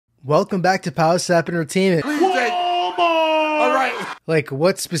Welcome back to Power Sap Entertainment. Walmart! Alright. Like,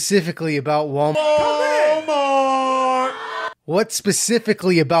 what specifically about Walmart? Walmart! What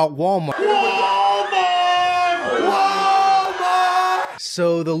specifically about Walmart? Walmart!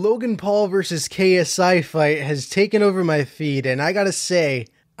 So, the Logan Paul vs KSI fight has taken over my feed, and I gotta say,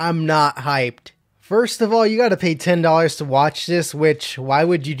 I'm not hyped. First of all, you gotta pay $10 to watch this, which, why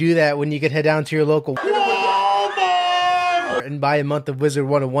would you do that when you could head down to your local and buy a month of Wizard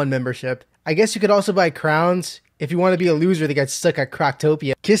 101 membership? I guess you could also buy crowns if you want to be a loser that got stuck at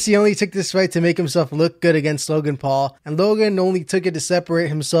Croctopia. Kissy only took this fight to make himself look good against Logan Paul, and Logan only took it to separate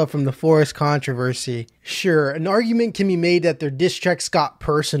himself from the Forest controversy. Sure, an argument can be made that their diss tracks got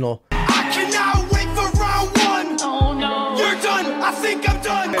personal. I cannot wait for round one! Oh no! You're done! I think I'm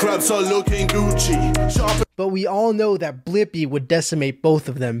done! Crabs are looking Gucci. Sharp. But we all know that Blippi would decimate both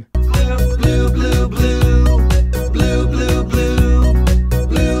of them. Blue, blue, blue, blue. Blue, blue, blue.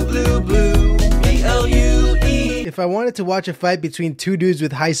 Blue, blue, blue. B-L-U-E. If I wanted to watch a fight between two dudes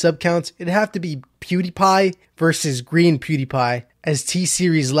with high sub counts, it'd have to be PewDiePie versus Green PewDiePie, as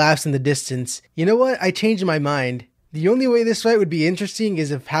T-Series laughs in the distance. You know what? I changed my mind. The only way this fight would be interesting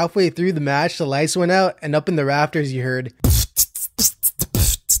is if halfway through the match the lights went out and up in the rafters you heard.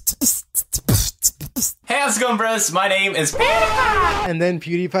 Hey, how's it going, bros? My name is And then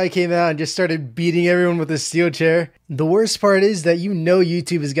PewDiePie came out and just started beating everyone with a steel chair. The worst part is that you know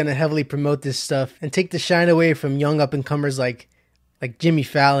YouTube is going to heavily promote this stuff and take the shine away from young up-and-comers like Jimmy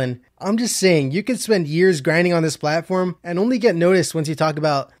Fallon. I'm just saying, you could spend years grinding on this platform and only get noticed once you talk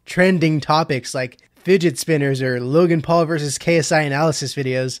about trending topics like fidget spinners or Logan Paul vs KSI analysis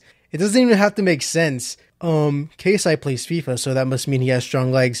videos. It doesn't even have to make sense. KSI plays FIFA, so that must mean he has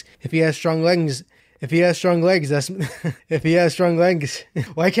strong legs. If he has strong legs, that's if he has strong legs.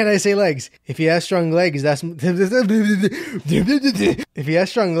 Why can't I say legs? If he has strong legs, that's if he has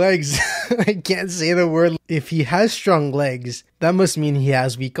strong legs, I can't say the word. If he has strong legs, that must mean he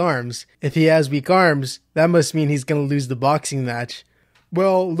has weak arms. If he has weak arms, that must mean he's gonna lose the boxing match.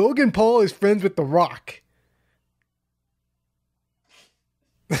 Well, Logan Paul is friends with The Rock.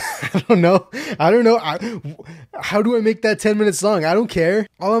 I don't know. How do I make that 10 minutes long? I don't care.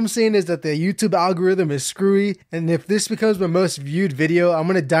 All I'm saying is that the YouTube algorithm is screwy, and if this becomes my most viewed video, I'm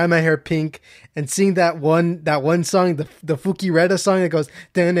gonna dye my hair pink and sing that one song, the Fuki Reda song that goes.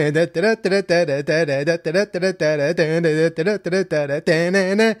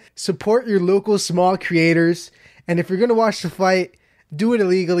 Support your local small creators, and if you're gonna watch the fight, do it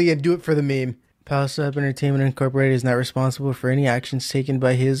illegally and do it for the meme. Power Sap Entertainment Incorporated is not responsible for any actions taken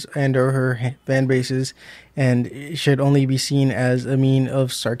by his and or her fan bases, and should only be seen as a mean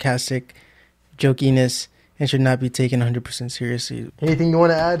of sarcastic jokiness and should not be taken 100% seriously. Anything you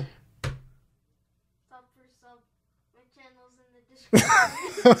want to add? Sub for sub. My channel's in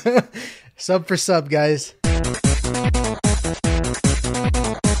the description. Sub for sub, guys.